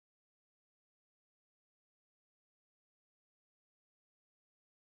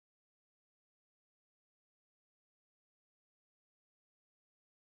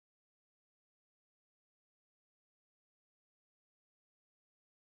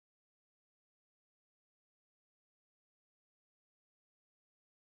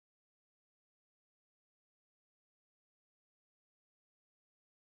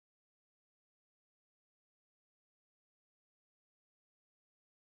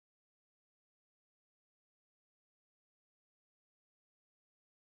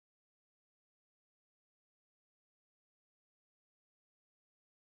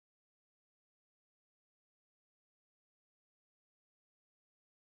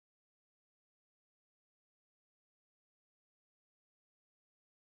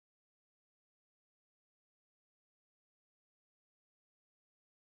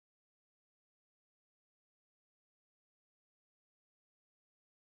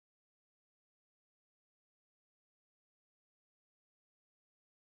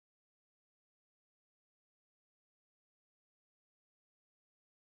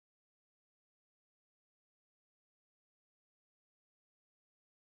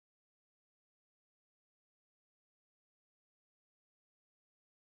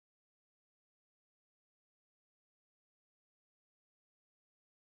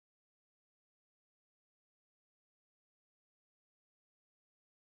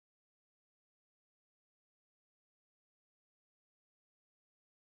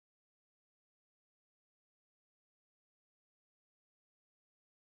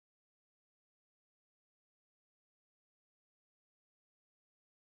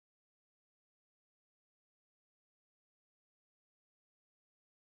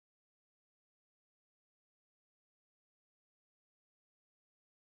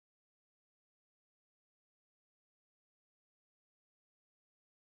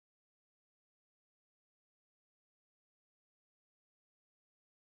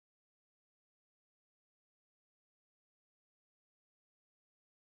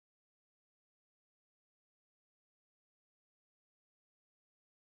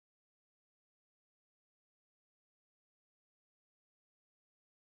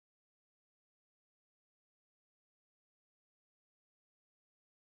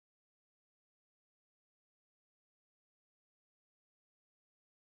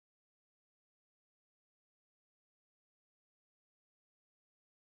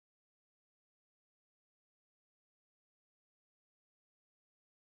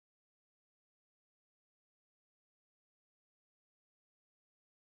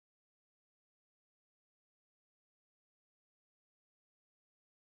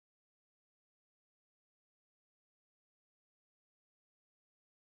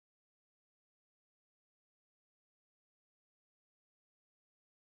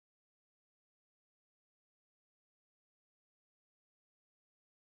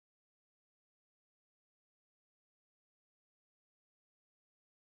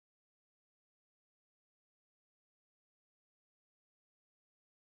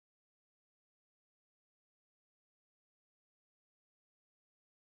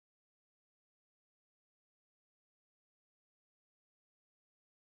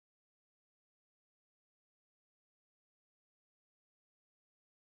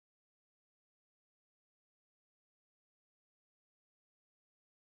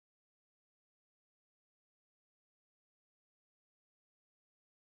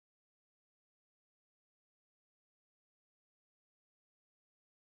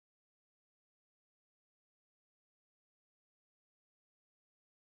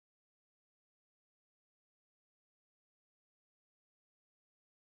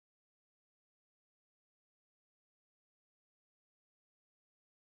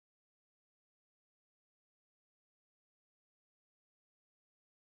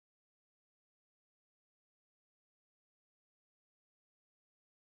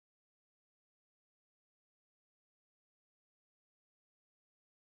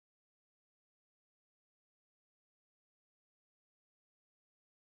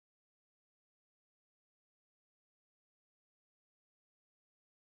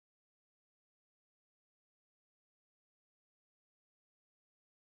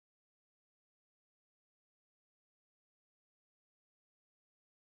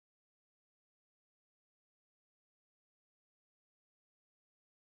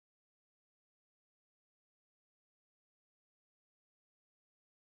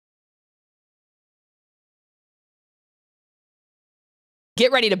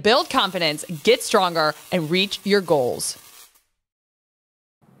Get ready to build confidence, get stronger, and reach your goals.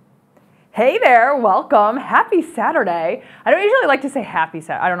 Hey there, welcome. Happy Saturday. I don't usually like to say happy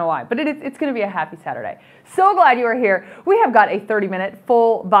Saturday. I don't know why, but it's going to be a happy Saturday. So glad you are here. We have got a 30-minute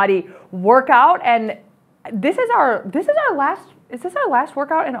full body workout, and this is our last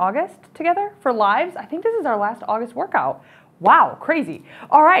workout in August together for lives? I think this is our last August workout. Wow, crazy.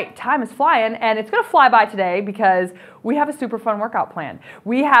 All right, time is flying, and it's gonna fly by today because we have a super fun workout plan.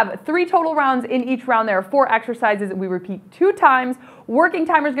 We have 3 total rounds. In each round, there are 4 exercises. We repeat 2 times. Working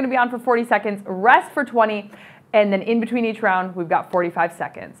timer is gonna be on for 40 seconds, rest for 20, and then in between each round, we've got 45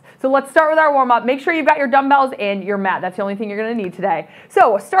 seconds. So let's start with our warm-up. Make sure you've got your dumbbells and your mat. That's the only thing you're gonna need today.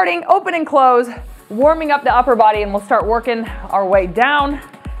 So starting open and close, warming up the upper body, and we'll start working our way down.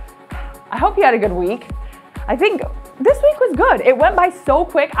 I hope you had a good week. I think this week was good. It went by so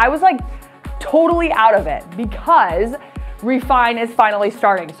quick. I was like totally out of it because Refine is finally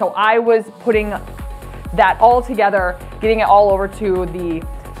starting. So I was putting that all together, getting it all over to the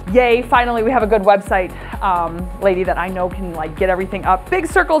yay. Finally, we have a good website lady that I know can like get everything up. Big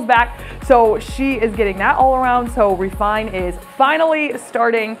Circle's back. So she is getting that all around. So Refine is finally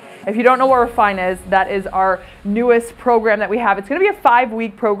starting. If you don't know what Refine is, that is our newest program that we have. It's going to be a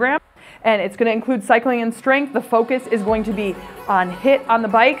 5-week program. And it's going to include cycling and strength. The focus is going to be on HIIT on the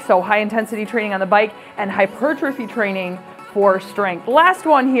bike, so high intensity training on the bike, and hypertrophy training for strength. Last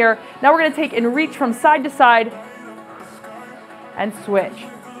one here. Now we're going to take and reach from side to side and switch.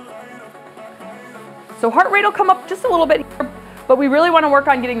 So heart rate will come up just a little bit here, but we really want to work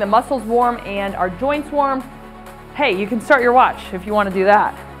on getting the muscles warm and our joints warm. Hey, you can start your watch if you want to do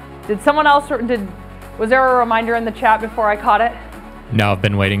that. Did someone else, was there a reminder in the chat before I caught it? No, I've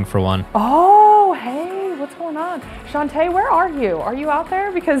been waiting for one. Oh, hey, what's going on? Shantae, where are you? Are you out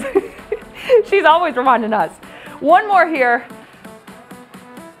there? Because she's always reminding us. One more here.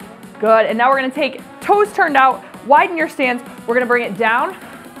 Good, and now we're gonna take toes turned out, widen your stance. We're gonna bring it down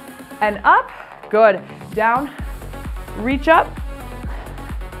and up. Good, down, reach up,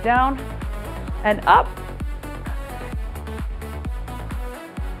 down and up.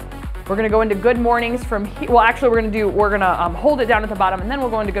 We're gonna go into good mornings from here. Well, actually we're gonna hold it down at the bottom and then we'll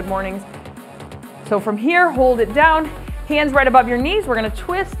go into good mornings. So from here, hold it down, hands right above your knees. We're gonna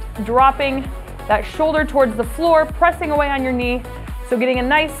twist, dropping that shoulder towards the floor, pressing away on your knee. So getting a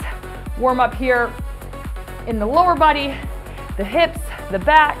nice warm up here in the lower body, the hips, the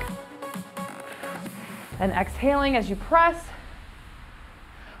back, and exhaling as you press.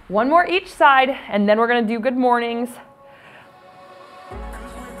 One more each side, and then we're gonna do good mornings.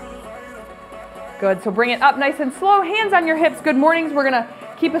 Good, so bring it up nice and slow, hands on your hips, good mornings. We're gonna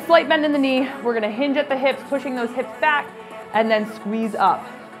keep a slight bend in the knee. We're gonna hinge at the hips, pushing those hips back, and then squeeze up.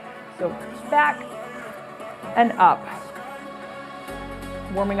 So back and up.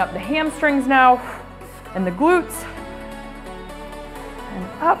 Warming up the hamstrings now, and the glutes, and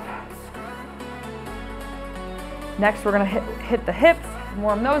up. Next, we're gonna hit the hips, and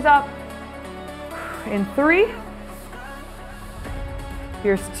warm those up. In 3.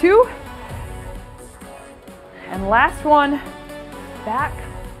 Here's 2. And last one, back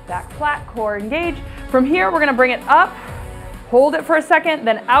flat, core engage. From here, we're gonna bring it up, hold it for a second,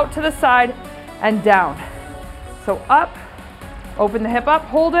 then out to the side and down. So up, open the hip up,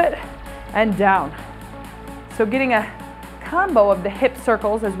 hold it, and down. So getting a combo of the hip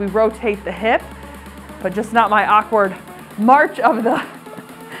circles as we rotate the hip, but just not my awkward march of the,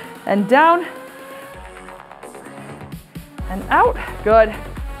 and down, and out, good.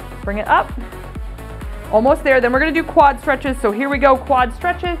 Bring it up. Almost there, then we're gonna do quad stretches. So here we go, quad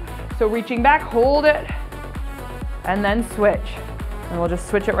stretches. So reaching back, hold it, and then switch. And we'll just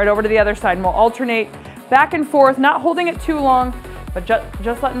switch it right over to the other side and we'll alternate back and forth, not holding it too long, but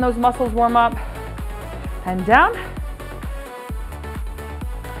just letting those muscles warm up. And down.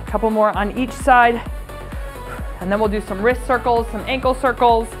 A couple more on each side. And then we'll do some wrist circles, some ankle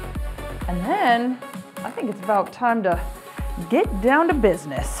circles. And then I think it's about time to get down to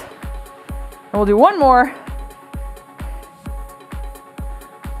business. And we'll do one more.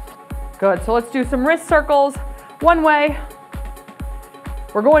 Good, so let's do some wrist circles. One way.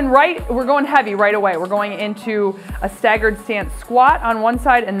 We're going heavy right away. We're going into a staggered stance squat on one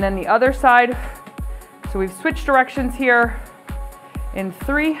side and then the other side. So we've switched directions here in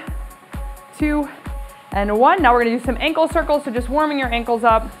 3, 2, and 1. Now we're gonna do some ankle circles, so just warming your ankles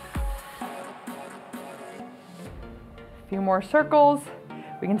up. A few more circles.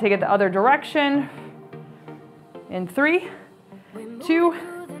 We can take it the other direction in 3, 2,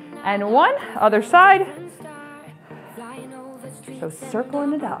 and 1. Other side. So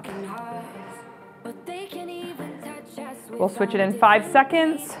circling it up. We'll switch it in 5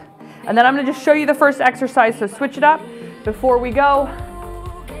 seconds. And then I'm gonna just show you the first exercise, so switch it up before we go.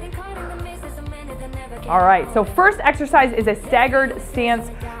 All right, so first exercise is a staggered stance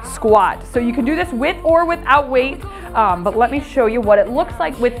squat. So you can do this with or without weight, but let me show you what it looks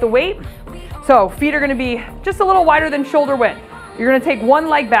like with the weight. So feet are gonna be just a little wider than shoulder width. You're gonna take one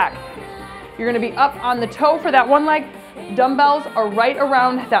leg back. You're gonna be up on the toe for that one leg. Dumbbells are right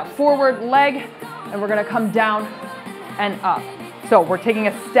around that forward leg, and we're gonna come down and up. So we're taking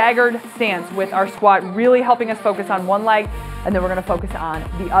a staggered stance with our squat, really helping us focus on one leg, and then we're gonna focus on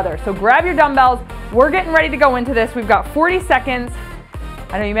the other. So grab your dumbbells. We're getting ready to go into this. We've got 40 seconds.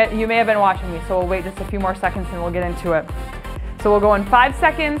 I know you may have been watching me, so we'll wait just a few more seconds and we'll get into it. So we'll go in 5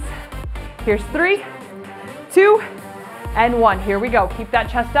 seconds. Here's 3, 2, and 1. Here we go. Keep that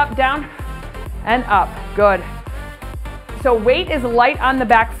chest up, down, and up. Good. So weight is light on the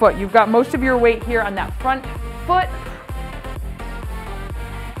back foot. You've got most of your weight here on that front foot.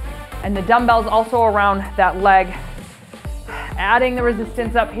 And the dumbbells also around that leg. Adding the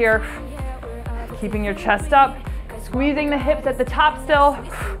resistance up here. Keeping your chest up. Squeezing the hips at the top still.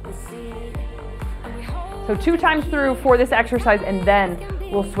 So 2 times through for this exercise, and then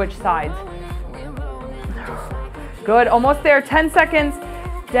we'll switch sides. Good, almost there. 10 seconds.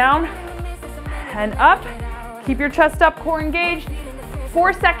 Down and up. Keep your chest up, core engaged.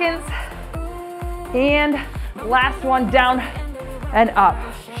 4 seconds. And last one, down and up.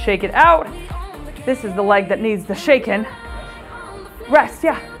 Shake it out. This is the leg that needs the shaking. Rest,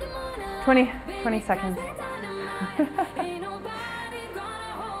 yeah. 20 seconds.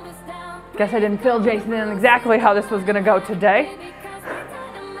 Guess I didn't fill Jason in exactly how this was gonna go today.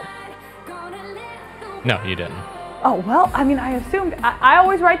 No, you didn't. Oh, well, I mean, I assumed. I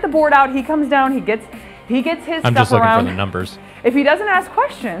always write the board out. He comes down, he gets his I'm stuff just looking around. for the numbers. If he doesn't ask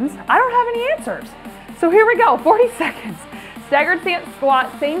questions, I don't have any answers. So here we go, 40 seconds. Staggered stance squat,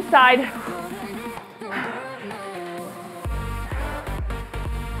 same side.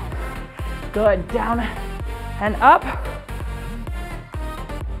 Good, down and up.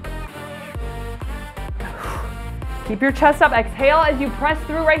 Keep your chest up, exhale as you press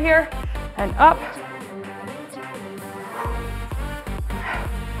through right here, and up.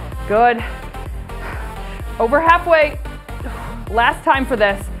 Good. Over halfway. Last time for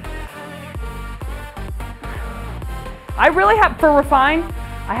this. I really have, for refine,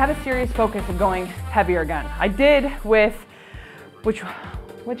 I have a serious focus of going heavier again. I did with,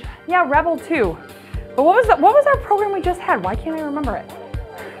 yeah, Rebel 2. But what was our program we just had? Why can't I remember it?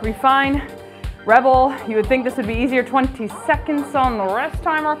 Refine, Rebel, you would think this would be easier. 20 seconds on the rest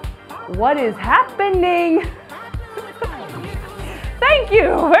timer. What is happening? Thank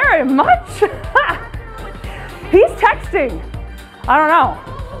you very much. He's texting. I don't know.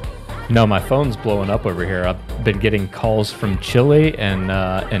 No, my phone's blowing up over here. I've been getting calls from Chile and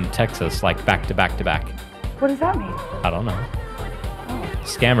Texas, like back to back to back. What does that mean? I don't know. Oh.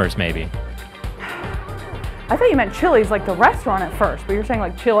 Scammers, maybe. I thought you meant Chili's, like the restaurant at first, but you're saying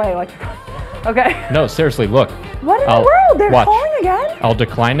like Chile, like, okay. No, seriously, look. What in the world? They're calling again? I'll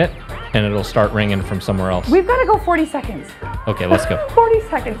decline it, and it'll start ringing from somewhere else. We've got to go 40 seconds. Okay, let's go. 40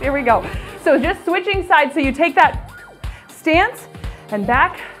 seconds, here we go. So just switching sides, so you take that stance and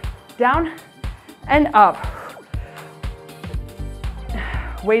back, down, and up.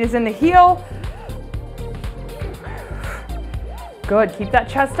 Weight is in the heel. Good, keep that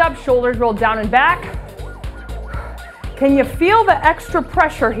chest up, shoulders rolled down and back. Can you feel the extra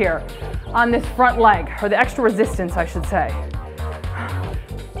pressure here on this front leg, or the extra resistance, I should say?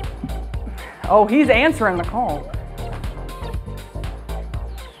 Oh, he's answering the call.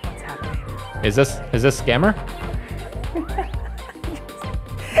 What's happening? Is this scammer?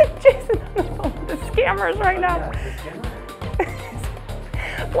 Jason on the phone with the scammers right now.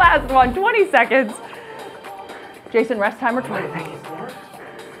 Last one, 20 seconds. Jason, rest timer, 20 seconds.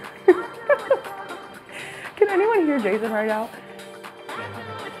 Can anyone hear Jason right now?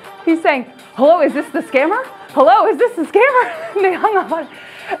 He's saying, hello, is this the scammer? Hello, is this the scammer? And they hung up on it.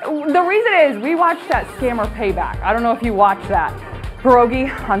 The reason is we watched that Scammer Payback. I don't know if you watched that. Pierogi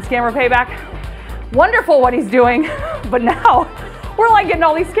on Scammer Payback. Wonderful what he's doing, but now we're like getting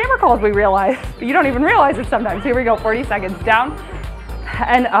all these scammer calls we realize. You don't even realize it sometimes. Here we go, 40 seconds. Down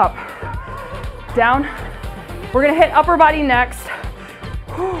and up. Down. We're gonna hit upper body next.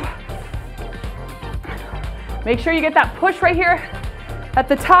 Make sure you get that push right here at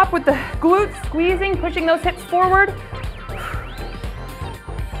the top with the glutes squeezing, pushing those hips forward.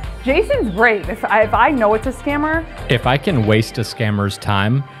 Jason's brave. If I know it's a scammer. If I can waste a scammer's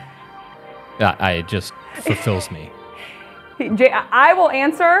time, it just fulfills me. I will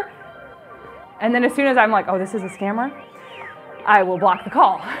answer, and then as soon as I'm like, oh, this is a scammer, I will block the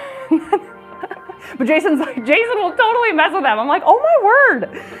call. But Jason's like, Jason will totally mess with them. I'm like, oh my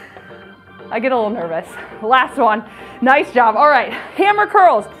word. I get a little nervous. Last one. Nice job. All right, hammer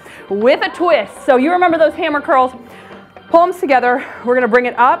curls with a twist. So you remember those hammer curls? Palms together. We're gonna bring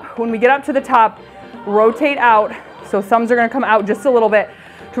it up. When we get up to the top, rotate out. So thumbs are gonna come out just a little bit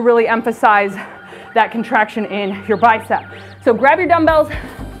to really emphasize that contraction in your bicep. So grab your dumbbells,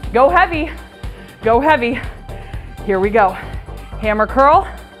 go heavy, go heavy. Here we go. Hammer curl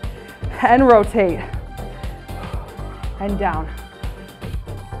and rotate. And down.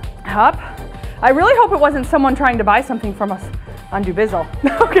 Up. I really hope it wasn't someone trying to buy something from us on Dumbbell.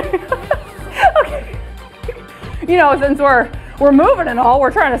 Okay. Okay. You know, since we're moving and all,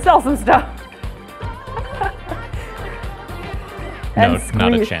 we're trying to sell some stuff. No,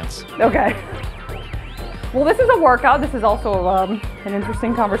 not a chance. Okay. Well, this is a workout. This is also an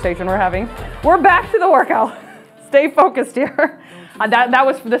interesting conversation we're having. We're back to the workout. Stay focused here. That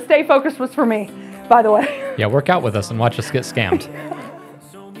was the stay focused was for me, by the way. Yeah, work out with us and watch us get scammed.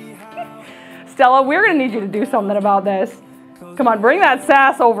 Stella, we're gonna need you to do something about this. Come on, bring that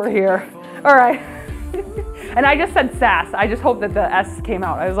sass over here. All right. And I just said sass. I just hope that the S came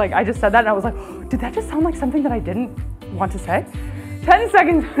out. I was like, I just said that and I was like, oh, did that just sound like something that I didn't want to say? 10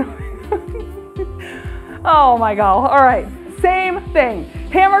 seconds. Oh my God. All right, same thing.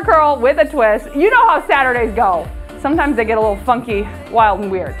 Hammer curl with a twist. You know how Saturdays go. Sometimes they get a little funky, wild,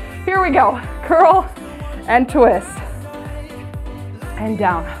 and weird. Here we go. Curl and twist. And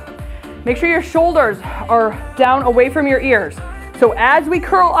down. Make sure your shoulders are down away from your ears. So as we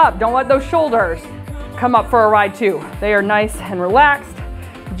curl up, don't let those shoulders come up for a ride too. They are nice and relaxed.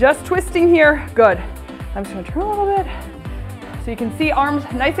 Just twisting here. Good. I'm just gonna turn a little bit. So you can see arms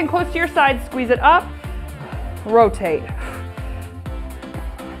nice and close to your side. Squeeze it up. Rotate.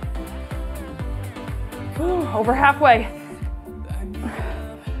 Ooh, over halfway.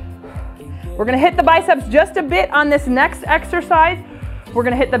 We're gonna hit the biceps just a bit on this next exercise. We're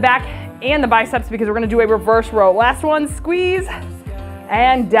gonna hit the back and the biceps because we're gonna do a reverse row. Last one, squeeze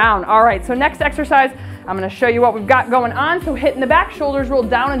and down. All right, so next exercise, I'm gonna show you what we've got going on. So hitting the back, shoulders roll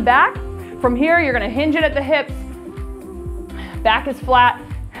down and back. From here, you're gonna hinge it at the hips. Back is flat,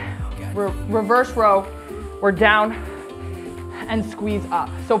 reverse row. We're down and squeeze up.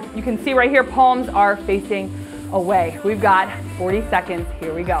 So you can see right here, palms are facing away. We've got 40 seconds,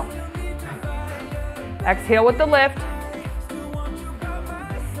 here we go. Exhale with the lift.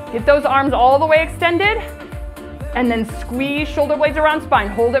 Get those arms all the way extended and then squeeze shoulder blades around spine.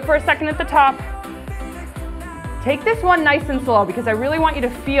 Hold it for a second at the top. Take this one nice and slow because I really want you to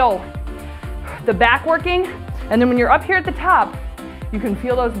feel the back working. And then when you're up here at the top, you can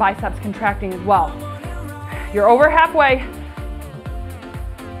feel those biceps contracting as well. You're over halfway.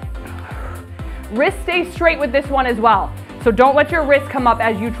 Wrist stays straight with this one as well. So don't let your wrist come up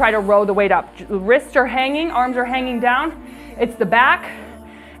as you try to row the weight up. Wrists are hanging, arms are hanging down. It's the back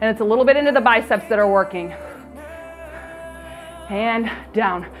and it's a little bit into the biceps that are working. And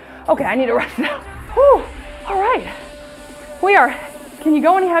down. Okay, I need to rest now. Whew. All right. We are, can you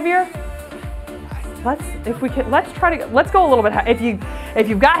go any heavier? Let's go a little bit. If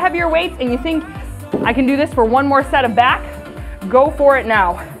you've got heavier weights and you think I can do this for one more set of back, go for it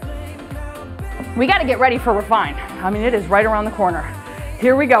now. We got to get ready for refine. I mean, it is right around the corner.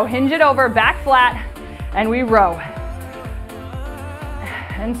 Here we go. Hinge it over, back flat, and we row.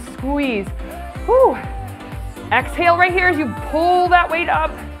 And squeeze. Whew. Exhale right here as you pull that weight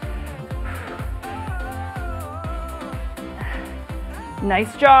up.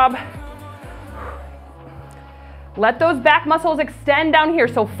 Nice job. Let those back muscles extend down here.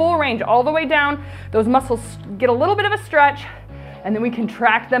 So full range all the way down. Those muscles get a little bit of a stretch and then we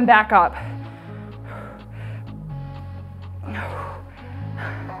contract them back up.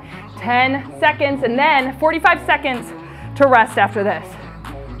 10 seconds and then 45 seconds to rest after this.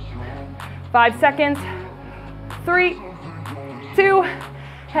 5 seconds, 3, 2,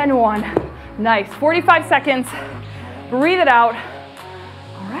 and 1. Nice, 45 seconds. Breathe it out.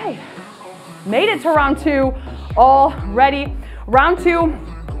 All right, made it to round 2 already. Round 2,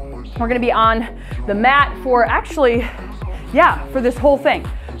 we're gonna be on the mat for for this whole thing.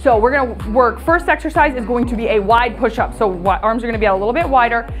 So we're gonna work, first exercise is going to be a wide push-up. So arms are gonna be out a little bit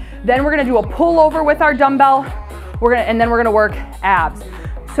wider. Then we're gonna do a pull-over with our dumbbell. And then we're gonna work abs.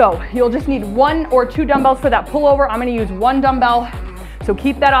 So you'll just need 1 or 2 dumbbells for that pullover. I'm gonna use 1 dumbbell. So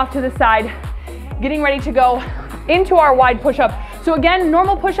keep that off to the side. Getting ready to go into our wide push-up. So again,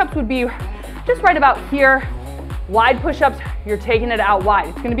 normal push-ups would be just right about here. Wide push-ups, you're taking it out wide.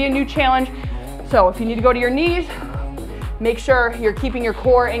 It's gonna be a new challenge. So if you need to go to your knees, make sure you're keeping your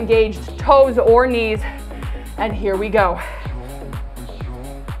core engaged, toes or knees. And here we go.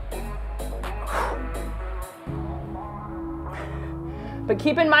 But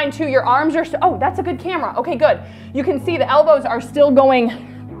keep in mind too, your arms are, oh, that's a good camera. Okay, good. You can see the elbows are still going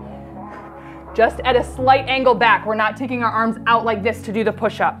just at a slight angle back. We're not taking our arms out like this to do the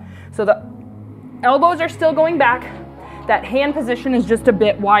push-up. So the elbows are still going back. That hand position is just a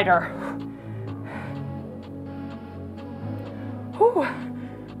bit wider. Whew.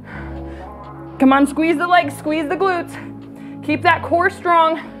 Come on, squeeze the legs, squeeze the glutes. Keep that core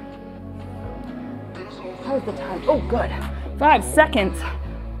strong. How's the time? Oh, good. 5 seconds.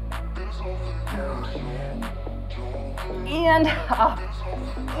 And up.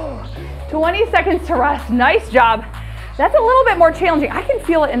 20 seconds to rest. Nice job. That's a little bit more challenging. I can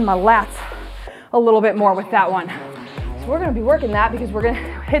feel it in my lats a little bit more with that one. So we're gonna be working that because we're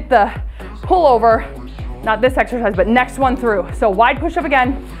gonna hit the pullover, not this exercise, but next one through. So wide push-up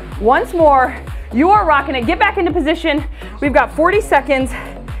again. Once more. You are rocking it. Get back into position. We've got 40 seconds.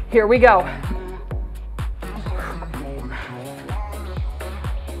 Here we go.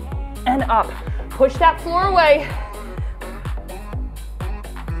 And up. Push that floor away.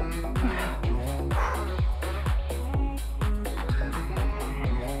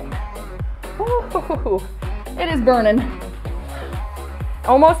 Ooh, it is burning.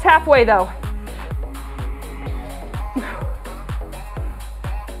 Almost halfway though.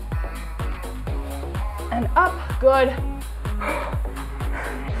 And up, good.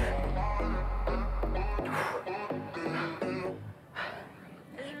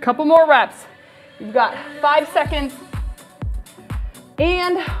 Couple more reps. You've got 5 seconds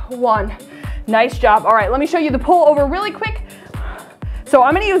and 1. Nice job. All right, let me show you the pull over really quick. So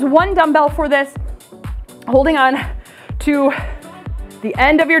I'm gonna use one dumbbell for this, holding on to the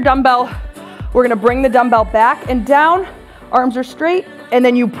end of your dumbbell. We're gonna bring the dumbbell back and down, arms are straight, and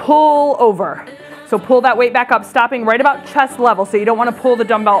then you pull over. So pull that weight back up, stopping right about chest level. So you don't wanna pull the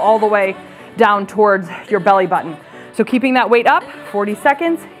dumbbell all the way down towards your belly button. So keeping that weight up, 40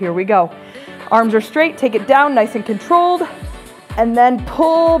 seconds, here we go. Arms are straight, take it down, nice and controlled, and then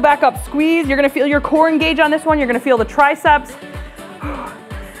pull back up, squeeze. You're gonna feel your core engage on this one. You're gonna feel the triceps.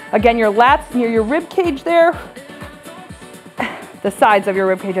 Again, your lats near your rib cage there. The sides of your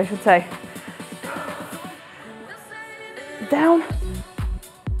rib cage, I should say. Down.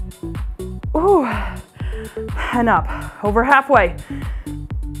 Ooh. And up, over halfway.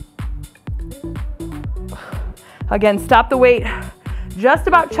 Again, stop the weight just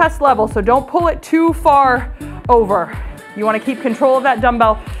about chest level, so don't pull it too far over. You want to keep control of that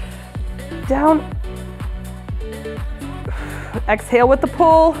dumbbell. Down. Exhale with the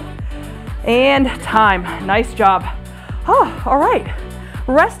pull. And time. Nice job. Oh, all right.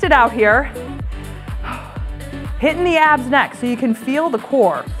 Rest it out here. Hitting the abs next, so you can feel the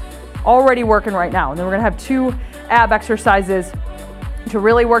core already working right now. And then we're gonna have 2 ab exercises to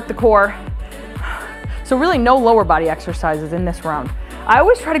really work the core. So really no lower body exercises in this round. I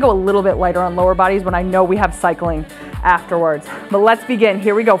always try to go a little bit lighter on lower bodies when I know we have cycling afterwards. But let's begin.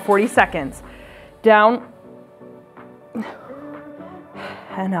 Here we go, 40 seconds. Down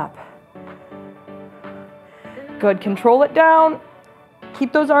and up. Good, control it down.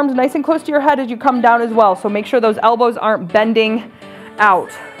 Keep those arms nice and close to your head as you come down as well. So make sure those elbows aren't bending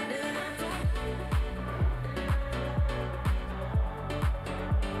out.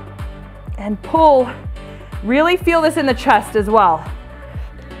 And pull. Really feel this in the chest as well.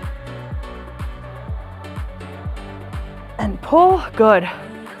 And pull, good.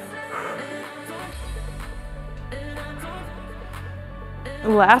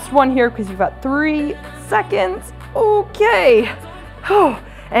 Last one here because you've got 3 seconds. Okay.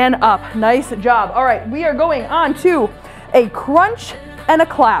 And up, nice job. All right, we are going on to a crunch and a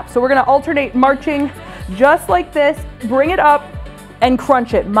clap. So we're gonna alternate marching just like this, bring it up and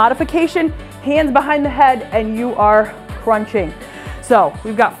crunch it. Modification, hands behind the head and you are crunching. So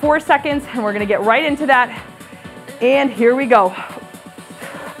we've got 4 seconds and we're gonna get right into that. And here we go.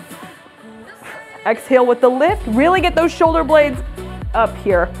 Exhale with the lift, really get those shoulder blades up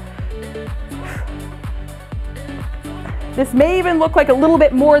here. This may even look like a little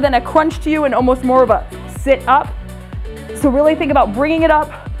bit more than a crunch to you and almost more of a sit up. So really think about bringing it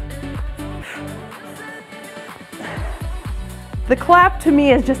up. The clap to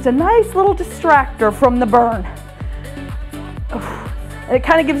me is just a nice little distractor from the burn. And it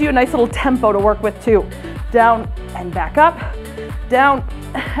kind of gives you a nice little tempo to work with too. Down and back up, down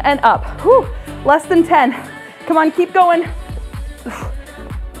and up. Whew. Less than 10. Come on, keep going.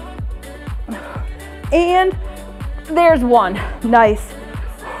 And there's 1. Nice.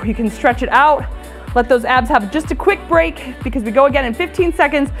 You can stretch it out. Let those abs have just a quick break because we go again in 15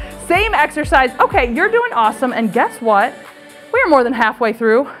 seconds. Same exercise. Okay, you're doing awesome. And guess what? We're more than halfway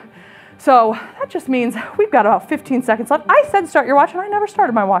through. So that just means we've got about 15 seconds left. I said start your watch and I never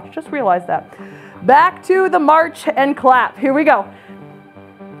started my watch, just realized that. Back to the march and clap. Here we go.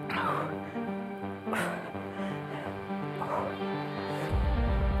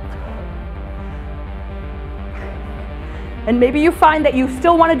 And maybe you find that you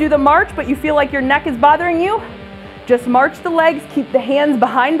still want to do the march, but you feel like your neck is bothering you. Just march the legs, keep the hands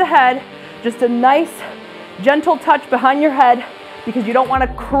behind the head. Just a nice, gentle touch behind your head because you don't want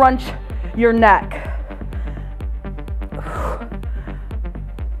to crunch your neck.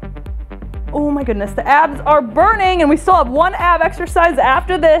 Oh my goodness, the abs are burning and we still have one ab exercise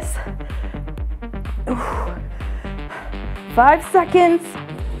after this. 5 seconds.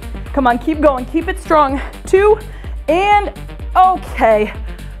 Come on, keep going, keep it strong. 2, and okay.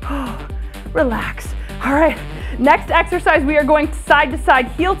 Relax. All right, next exercise, we are going side to side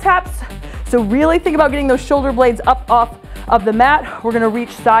heel taps. So really think about getting those shoulder blades up off of the mat. We're gonna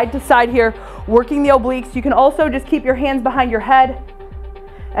reach side to side here, working the obliques. You can also just keep your hands behind your head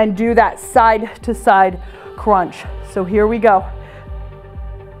and do that side to side crunch. So here we go.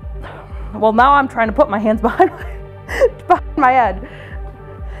 Well, now I'm trying to put my hands behind my head.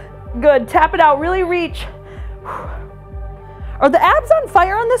 Good, tap it out, really reach. Are the abs on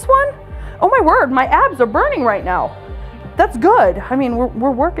fire on this one? Oh my word, my abs are burning right now. That's good. I mean,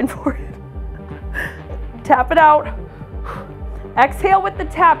 we're working for it. Tap it out. Exhale with the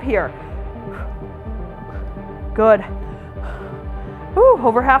tap here. Good. Ooh,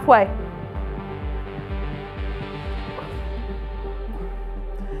 over halfway.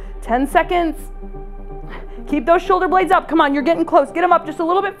 10 seconds. Keep those shoulder blades up. Come on, you're getting close. Get them up just a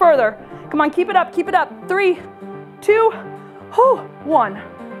little bit further. Come on, keep it up, keep it up. 3, 2, 1.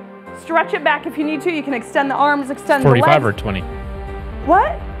 Stretch it back if you need to. You can extend the arms, extend the legs. 45 or 20?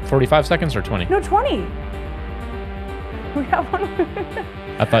 What? 45 seconds or 20? No, 20. We have one.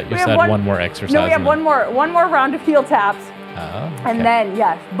 I thought you said one more exercise. No, we have one more round of heel taps. Oh, okay. And then,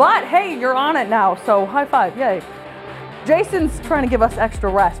 yes. But hey, you're on it now, so high five, yay. Jason's trying to give us extra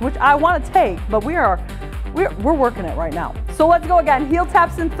rest, which I want to take, but we're working it right now. So let's go again. Heel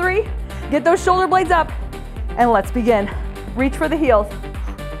taps in 3. Get those shoulder blades up, and let's begin. Reach for the heels.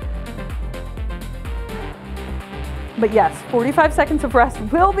 But yes, 45 seconds of rest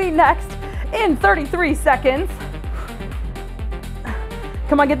will be next in 33 seconds.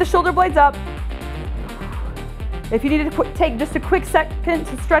 Come on, get the shoulder blades up. If you need to take just a quick second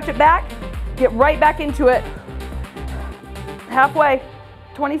to stretch it back, get right back into it. Halfway,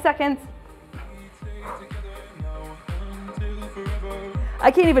 20 seconds.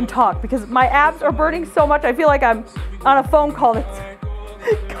 I can't even talk because my abs are burning so much. I feel like I'm on a phone call that's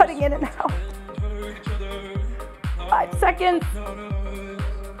cutting in and out. 5 seconds.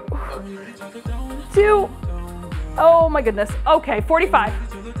 2. Oh my goodness. Okay, 45.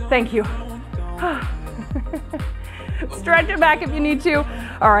 Thank you. Stretch it back if you need to.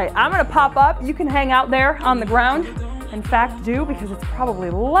 All right, I'm gonna pop up. You can hang out there on the ground. In fact, do, because it's probably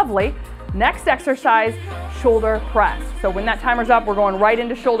lovely. Next exercise, shoulder press. So when that timer's up, we're going right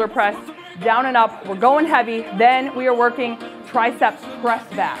into shoulder press, down and up. We're going heavy. Then we are working triceps press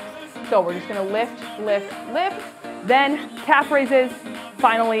backs. So we're just gonna lift, lift, lift, then calf raises,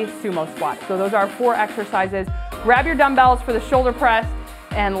 finally sumo squat. So those are 4 exercises. Grab your dumbbells for the shoulder press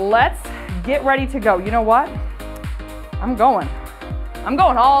and let's get ready to go. You know what? I'm going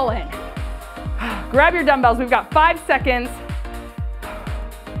all in. Grab your dumbbells. We've got 5 seconds.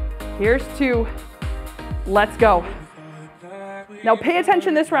 Here's 2. Let's go. Now pay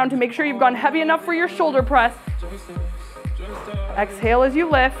attention this round to make sure you've gone heavy enough for your shoulder press. Exhale as you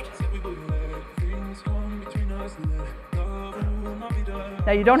lift.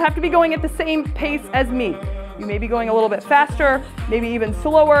 Now you don't have to be going at the same pace as me. You may be going a little bit faster, maybe even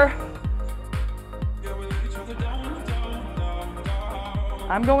slower.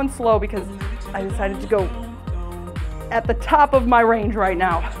 I'm going slow because I decided to go at the top of my range right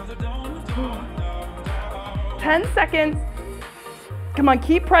now. 10 seconds. Come on,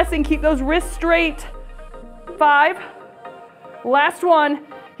 keep pressing, keep those wrists straight. 5. Last one.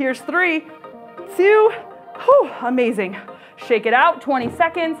 Here's 3, 2. Whew, amazing. Shake it out, 20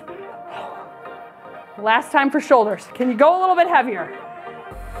 seconds. Last time for shoulders. Can you go a little bit heavier?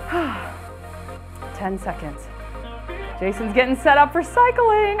 10 seconds. Jason's getting set up for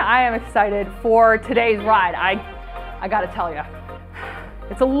cycling. I am excited for today's ride. I gotta tell you,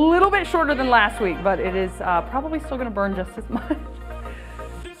 it's a little bit shorter than last week, but it is probably still gonna burn just as much.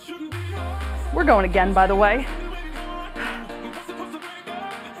 We're going again, by the way.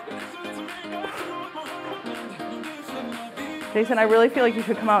 Jason, I really feel like you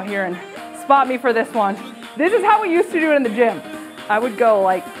should come out here and spot me for this one. This is how we used to do it in the gym. I would go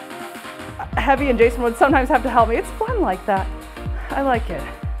like heavy and Jason would sometimes have to help me. It's fun like that. I like it.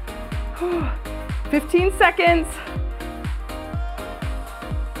 15 seconds.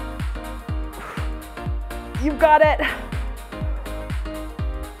 You've got it.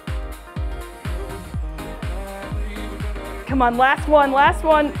 Come on, last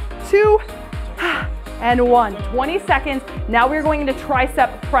one, 2, and 1. 20 seconds. Now we're going into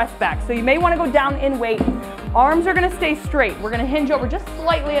tricep press back. So you may want to go down in weight. Arms are going to stay straight. We're going to hinge over just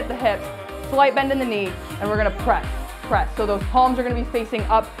slightly at the hips, slight bend in the knee, and we're going to press. So those palms are going to be facing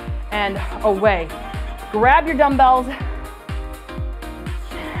up and away. Grab your dumbbells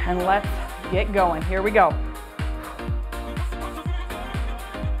and let's get going. Here we go.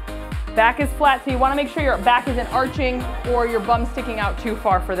 Back is flat, so you want to make sure your back isn't arching or your bum sticking out too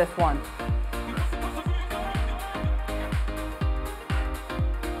far for this one.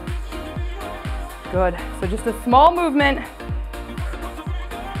 Good. So just a small movement.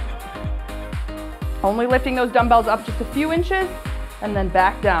 Only lifting those dumbbells up just a few inches and then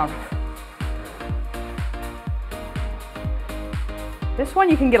back down. This one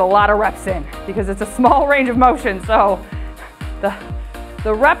you can get a lot of reps in because it's a small range of motion, so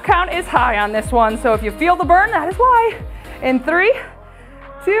the rep count is high on this one. So if you feel the burn, that is why. In 3,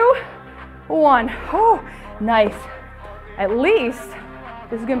 2, 1. Oh, nice. At least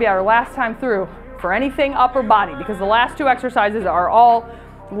this is gonna be our last time through for anything upper body because the last 2 exercises are all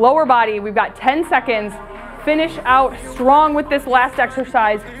lower body. We've got 10 seconds. Finish out strong with this last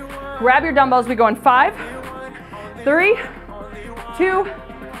exercise. Grab your dumbbells. We go in 5, 3, 2,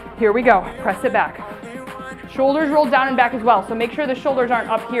 here we go. Press it back. Shoulders roll down and back as well. So make sure the shoulders aren't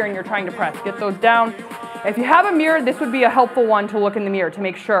up here and you're trying to press. Get those down. If you have a mirror, this would be a helpful one to look in the mirror to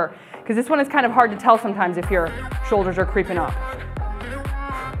make sure, because this one is kind of hard to tell sometimes if your shoulders are creeping up.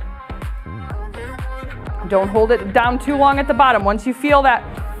 Don't hold it down too long at the bottom. Once you feel that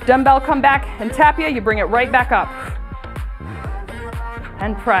dumbbell come back and tap you, you bring it right back up.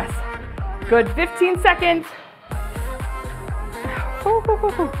 And press. Good, 15 seconds.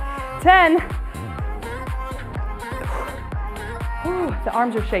 10. Ooh, the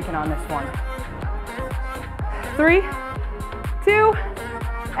arms are shaking on this one. 3, 2,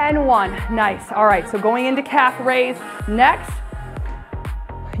 and 1. Nice. All right, so going into calf raise next.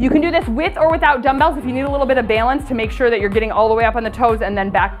 You can do this with or without dumbbells if you need a little bit of balance to make sure that you're getting all the way up on the toes and then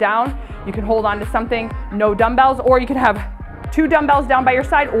back down. You can hold on to something, no dumbbells, or you can have 2 dumbbells down by your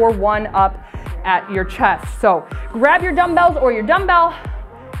side or 1 up at your chest. So grab your dumbbells or your dumbbell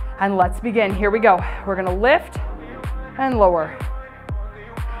and let's begin. Here we go. We're gonna lift and lower.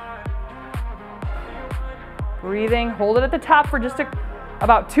 Breathing, hold it at the top for just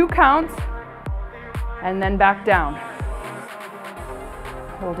about 2 counts and then back down.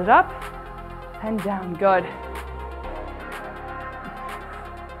 Hold it up and down, good.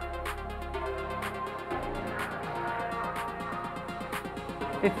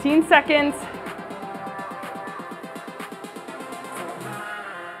 "15 seconds.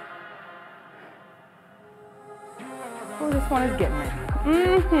 Oh, this one is getting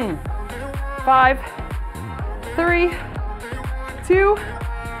it. 5, 3, 2,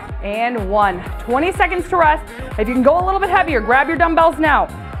 and 1. 20 seconds to rest. If you can go a little bit heavier, grab your dumbbells now.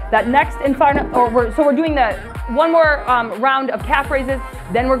 That next and final, so we're doing the one more round of calf raises,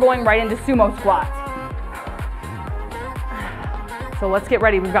 then we're going right into sumo squats. So let's get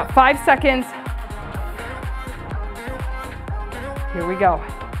ready. We've got 5 seconds. Here we go.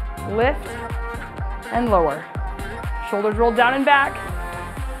 Lift and lower. Shoulders roll down and back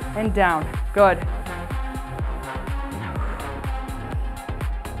and down. Good.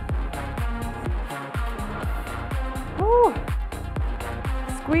 Woo.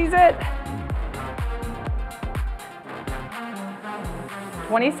 Squeeze it.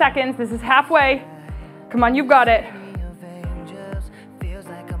 20 seconds. This is halfway. Come on, you've got it.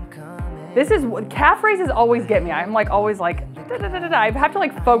 Calf raises always get me. I'm always like, da, da, da, da, da. I have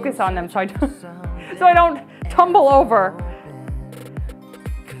to focus on them so I don't tumble over.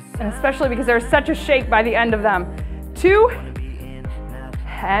 And especially because there's such a shake by the end of them. 2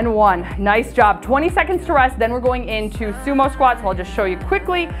 and 1. Nice job. 20 seconds to rest. Then we're going into sumo squats. So I'll just show you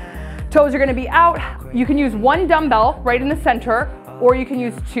quickly. Toes are going to be out. You can use 1 dumbbell right in the center, or you can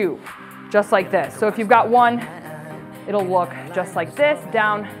use 2, just like this. So if you've got 1, it'll look just like this,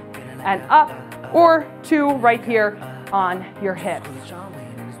 down and up, or 2 right here on your hips.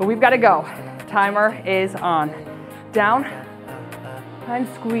 But we've got to go. Timer is on. Down and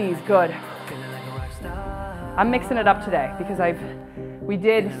squeeze. Good. I'm mixing it up today because we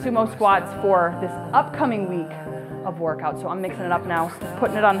did sumo squats for this upcoming week of workout. So I'm mixing it up now,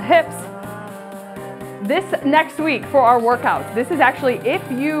 putting it on the hips This next week for our workouts, this is actually, if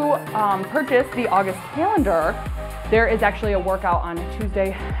you purchase the August calendar, there is actually a workout on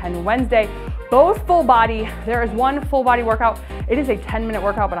Tuesday and Wednesday, both full body. There is one full body workout. It is a 10-minute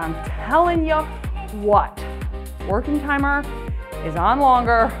workout, but I'm telling you what, working timer is on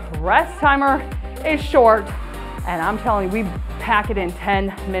longer, rest timer is short, and I'm telling you, we pack it in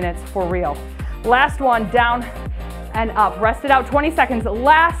 10 minutes for real. Last one, down and up. Rest it out 20 seconds.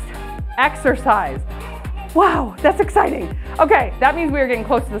 Last exercise. Wow, that's exciting. Okay, that means we are getting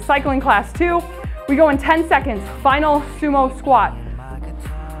close to the cycling class too. We go in 10 seconds. Final sumo squat.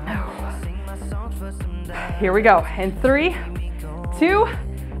 Here we go. In 3, 2,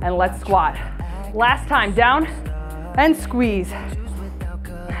 and let's squat. Last time, down and squeeze.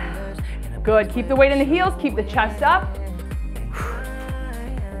 Good, keep the weight in the heels, keep the chest up.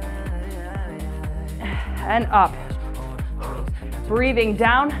 And up. Breathing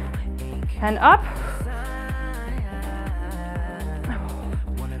down and up.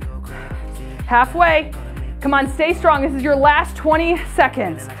 Halfway. Come on, stay strong. This is your last 20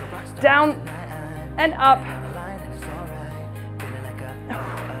 seconds. Down and up.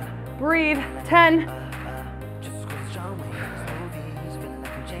 Breathe. 10.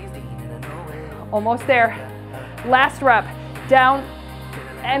 Almost there. Last rep. Down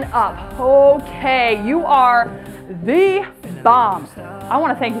and up. Okay, you are the bomb. I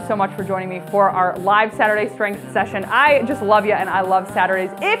want to thank you so much for joining me for our live Saturday strength session. I just love you and I love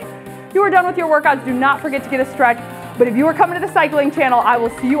Saturdays. If you are done with your workouts, do not forget to get a stretch. But if you are coming to the cycling channel, I will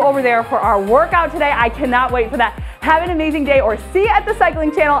see you over there for our workout today. I cannot wait for that. Have an amazing day, or see you at the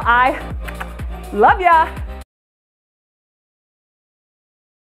cycling channel. I love ya.